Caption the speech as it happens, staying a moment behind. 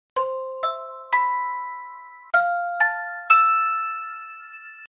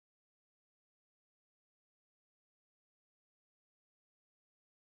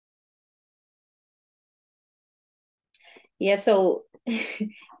Yeah, so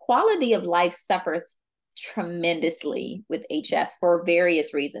quality of life suffers tremendously with HS for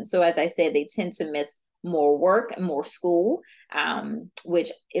various reasons. So, as I said, they tend to miss more work and more school, which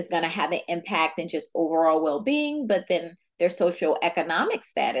is going to have an impact in just overall well being, but then their socioeconomic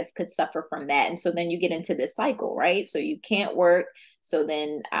status could suffer from that. And so then you get into this cycle, right? So you can't work. So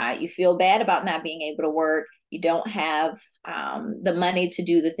then you feel bad about not being able to work. You don't have the money to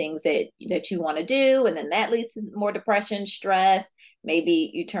do the things that you want to do, and then that leads to more depression, stress. Maybe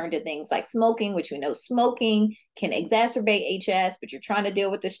you turn to things like smoking, which we know smoking can exacerbate HS, but you're trying to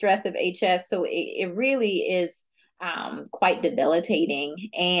deal with the stress of HS. So it really is quite debilitating.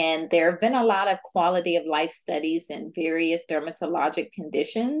 And there have been a lot of quality of life studies in various dermatologic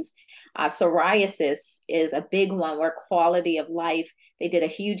conditions. Psoriasis is a big one where quality of life, they did a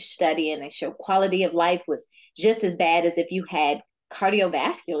huge study and they showed quality of life was just as bad as if you had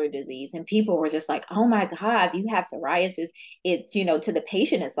cardiovascular disease, and people were just like, oh my god, you have psoriasis, it, to the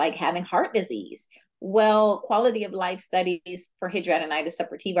patient it's like having heart disease. Well, quality of life studies for hidradenitis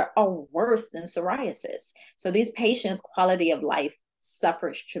suppurativa are worse than psoriasis. So these patients quality of life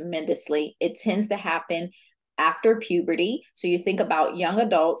suffers tremendously. It tends to happen after puberty. So you think about young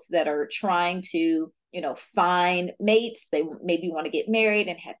adults that are trying to find mates. They maybe want to get married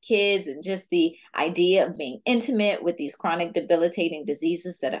and have kids, and just the idea of being intimate with these chronic debilitating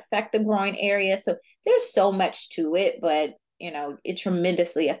diseases that affect the groin area. So there's so much to it, but it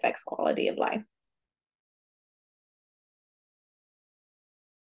tremendously affects quality of life.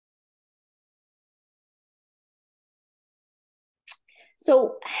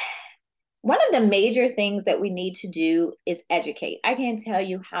 So one of the major things that we need to do is educate. I can't tell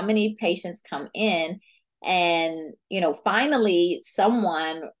you how many patients come in and, finally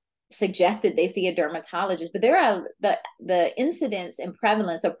someone suggested they see a dermatologist, but there are the incidence and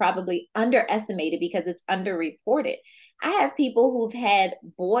prevalence are probably underestimated because it's underreported. I have people who've had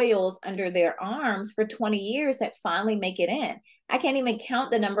boils under their arms for 20 years that finally make it in. I can't even count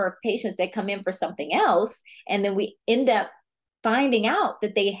the number of patients that come in for something else, and then we end up finding out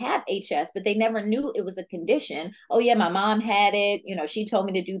that they have HS, but they never knew it was a condition. Oh, yeah, my mom had it. She told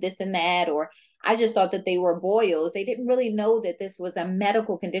me to do this and that. Or I just thought that they were boils. They didn't really know that this was a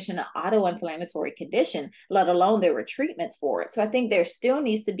medical condition, an autoinflammatory condition, let alone there were treatments for it. So I think there still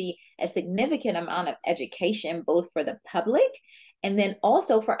needs to be a significant amount of education, both for the public and then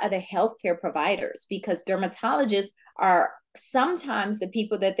also for other healthcare providers, because dermatologists are sometimes the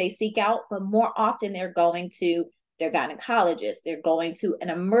people that they seek out, but more often they're going to their gynecologist, they're going to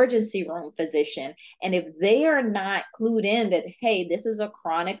an emergency room physician. And if they are not clued in that, hey, this is a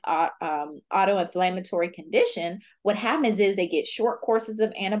chronic autoinflammatory condition, what happens is they get short courses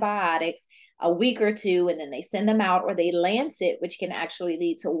of antibiotics, a week or two, and then they send them out, or they lance it, which can actually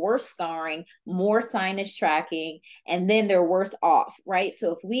lead to worse scarring, more sinus tracking, and then they're worse off, right?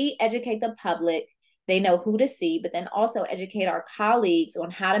 So if we educate the public, they know who to see, but then also educate our colleagues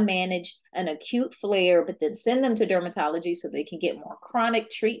on how to manage an acute flare, but then send them to dermatology so they can get more chronic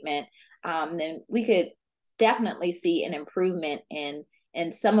treatment. Then we could definitely see an improvement in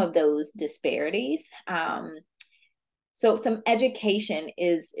some of those disparities. So some education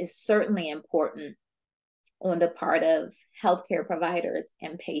is certainly important on the part of healthcare providers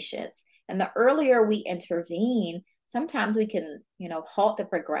and patients. And the earlier we intervene, sometimes we can, halt the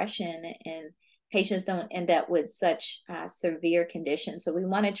progression, and patients don't end up with such severe conditions. So we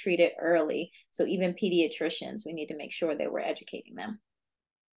want to treat it early. So even pediatricians, we need to make sure that we're educating them.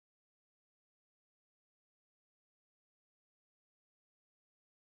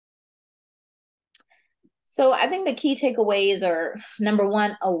 So I think the key takeaways are number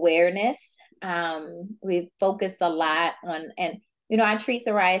one, awareness. We've focused a lot on, and I treat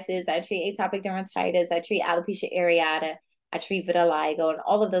psoriasis, I treat atopic dermatitis, I treat alopecia areata, I treat vitiligo, and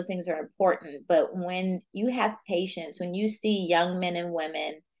all of those things are important. But when you have patients, when you see young men and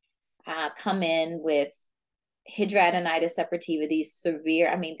women come in with hidradenitis suppurativa, these severe,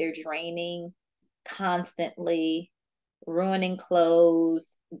 I mean, they're draining constantly, ruining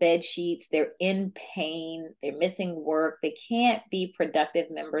clothes, bed sheets, they're in pain, they're missing work, they can't be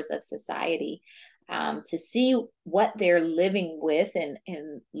productive members of society. To see what they're living with and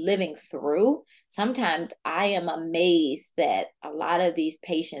living through, sometimes I am amazed that a lot of these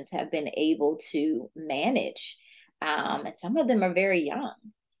patients have been able to manage. And some of them are very young.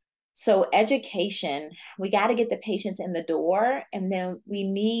 So education, we got to get the patients in the door, and then we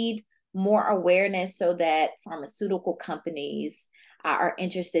need more awareness so that pharmaceutical companies are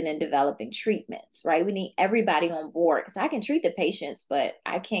interested in developing treatments, right? We need everybody on board, because I can treat the patients, but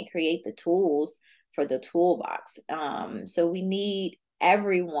I can't create the tools for the toolbox. So we need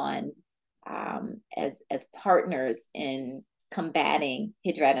everyone as partners in combating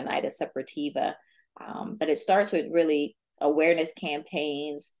hidradenitis suppurativa. But it starts with really awareness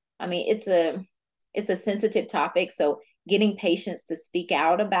campaigns. I mean, it's a sensitive topic, so getting patients to speak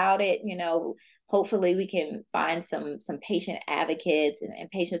out about it, you know, hopefully we can find some patient advocates and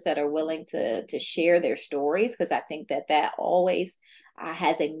patients that are willing to share their stories, because I think that that always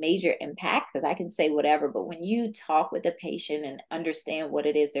has a major impact, because I can say whatever, but when you talk with the patient and understand what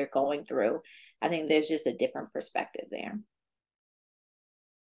it is they're going through, I think there's just a different perspective there.